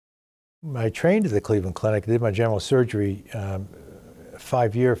I trained at the Cleveland Clinic, did my general surgery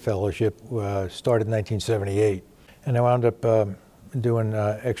 5-year fellowship, started in 1978, and I wound up doing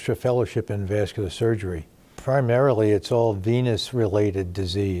extra fellowship in vascular surgery. Primarily, it's all venous-related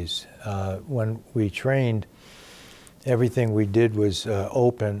disease. When we trained, everything we did was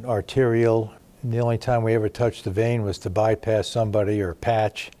open, arterial. The only time we ever touched the vein was to bypass somebody or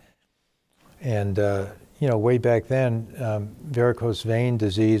patch. And you know, way back then, varicose vein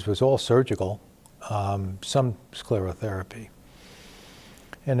disease was all surgical, some sclerotherapy.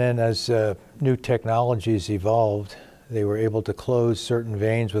 And then as new technologies evolved, they were able to close certain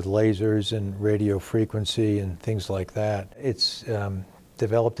veins with lasers and radio frequency and things like that. It's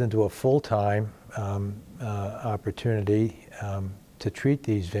developed into a full-time opportunity to treat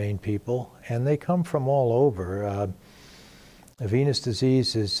these vein people, and they come from all over. Venous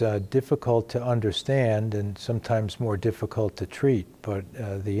disease is difficult to understand and sometimes more difficult to treat, but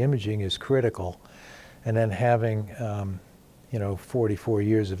the imaging is critical. And then having, you know, 44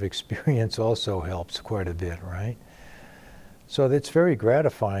 years of experience also helps quite a bit, right? So it's very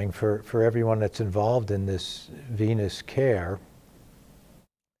gratifying for everyone that's involved in this venous care.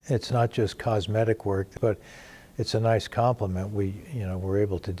 It's not just cosmetic work, but it's a nice compliment. We're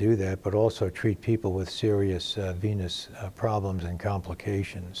able to do that, but also treat people with serious venous problems and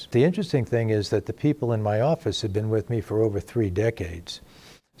complications. The interesting thing is that the people in my office have been with me for over 3 decades.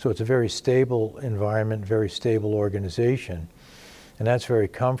 So it's a very stable environment, very stable organization, and that's very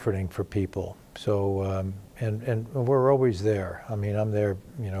comforting for people. So, and we're always there. I mean, I'm there,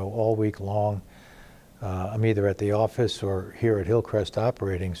 you know, all week long. I'm either at the office or here at Hillcrest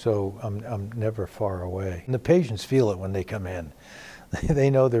operating, so I'm never far away. And the patients feel it when they come in.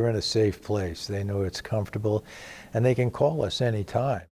 They know they're in a safe place. They know it's comfortable, and they can call us anytime.